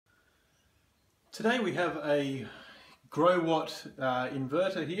Today we have a Growatt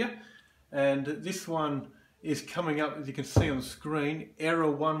inverter here, and this one is coming up, as you can see on the screen,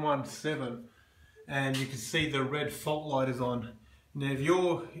 error 117, and you can see the red fault light is on. Now if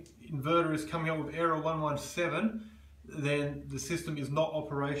your inverter is coming up with error 117, then the system is not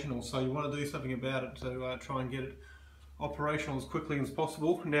operational, so you want to do something about it to try and get it operational as quickly as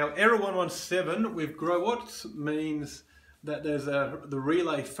possible. Now error 117 with Growatt means that there's the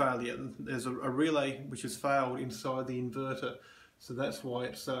relay failure. There's a relay which has failed inside the inverter, so that's why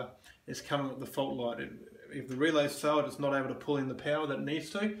it's coming with the fault light. If the relay's failed, it's not able to pull in the power that it needs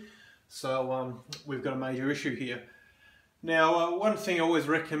to, so we've got a major issue here. Now one thing I always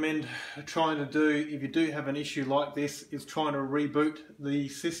recommend trying to do if you do have an issue like this is trying to reboot the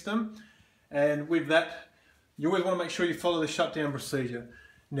system, and with that you always want to make sure you follow the shutdown procedure.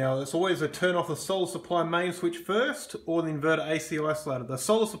 Now it's always a turn off the solar supply main switch first or the inverter AC isolator. The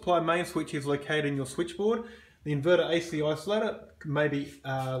solar supply main switch is located in your switchboard. The inverter AC isolator may be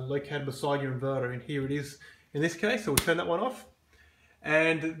located beside your inverter, and here it is in this case, so we'll turn that one off.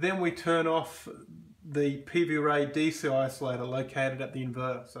 And then we turn off the PV array DC isolator located at the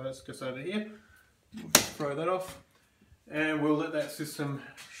inverter. So that's just over here. We'll just throw that off and we'll let that system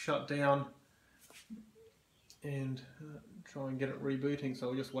shut down and try and get it rebooting. So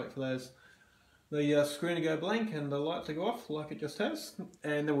we'll just wait for the screen to go blank and the light to go off like it just has,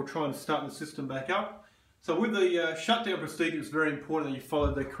 and then we'll try and start the system back up. So with the shutdown procedure, it's very important that you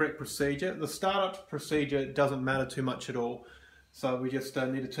follow the correct procedure. The startup procedure doesn't matter too much at all, so we just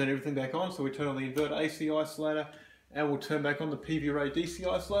need to turn everything back on. So we turn on the inverter AC isolator and we'll turn back on the PV array DC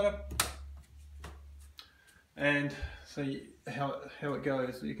isolator, and see how it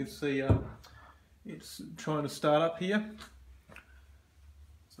goes. You can see it's trying to start up here.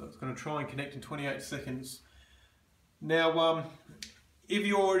 So it's going to try and connect in 28 seconds. Now, if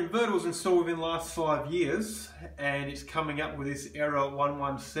your inverter was installed within the last 5 years and it's coming up with this error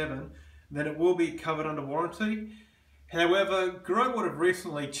 117, then it will be covered under warranty. However, Growatt have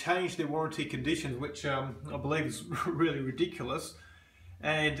recently changed their warranty conditions, which I believe is really ridiculous.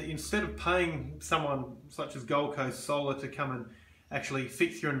 And instead of paying someone such as Gold Coast Solar to come and actually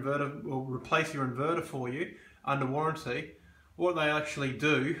fix your inverter or replace your inverter for you under warranty, what they actually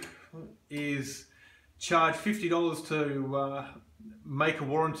do is charge $50 to make a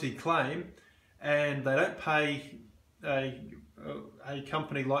warranty claim, and they don't pay a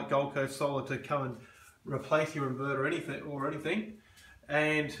company like Gold Coast Solar to come and replace your inverter or anything,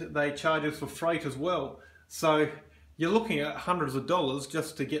 and they charge us for freight as well. So you're looking at hundreds of dollars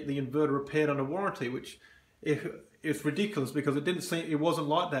just to get the inverter repaired under warranty, which it's ridiculous, because it wasn't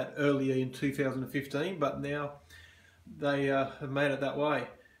like that earlier in 2015, but now they have made it that way.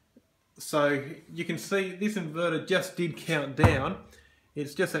 So you can see this inverter just did count down.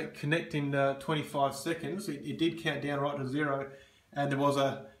 It's just at connect in 25 seconds. It did count down right to 0, and there was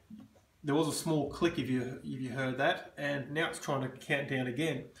a small click if you heard that, and now it's trying to count down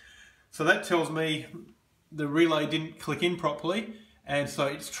again. So that tells me the relay didn't click in properly, and so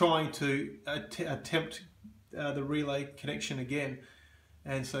it's trying to attempt the relay connection again.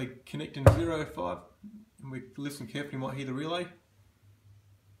 And so connect in 0, 5, and we listen carefully, you might hear the relay.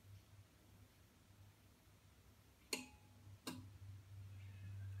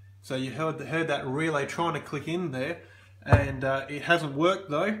 So you heard that relay trying to click in there, and it hasn't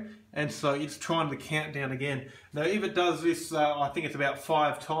worked though, and so it's trying to count down again. Now if it does this, I think it's about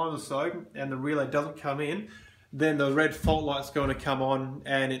 5 times or so, and the relay doesn't come in, then the red fault light's going to come on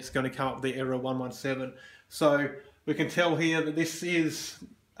and it's going to come up with the error 117. So we can tell here that this is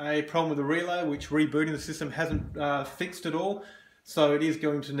a problem with the relay, which rebooting the system hasn't fixed at all. So it is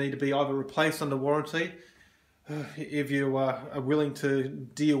going to need to be either replaced under warranty, if you are willing to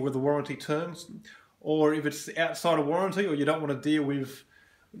deal with the warranty terms, or if it's outside of warranty or you don't want to deal with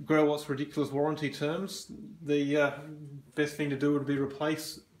Growatt's ridiculous warranty terms, the best thing to do would be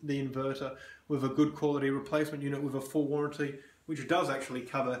replace the inverter with a good quality replacement unit with a full warranty, which does actually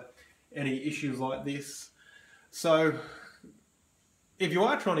cover any issues like this. So if you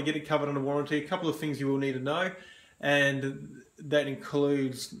are trying to get it covered under warranty, a couple of things you will need to know, and that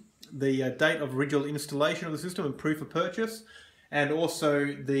includes the date of original installation of the system and proof of purchase, and also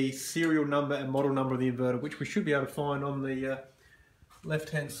the serial number and model number of the inverter, which we should be able to find on the left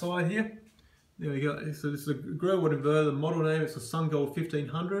hand side here. There we go. So this is a Growatt inverter. The model name is a SunGold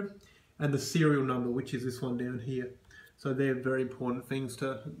 1500, and the serial number, which is this one down here. So they're very important things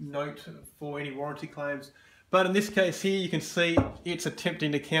to note for any warranty claims. But in this case here, you can see it's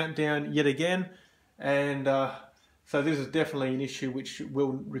attempting to count down yet again, and so this is definitely an issue which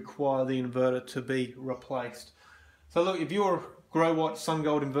will require the inverter to be replaced. So look, if you're Growatt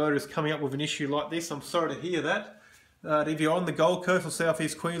SunGold inverter is coming up with an issue like this. I'm sorry to hear that. If you're on the Gold Coast or South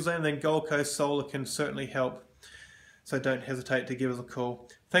East Queensland, then Gold Coast Solar can certainly help. So don't hesitate to give us a call.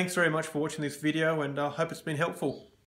 Thanks very much for watching this video, and I hope it's been helpful.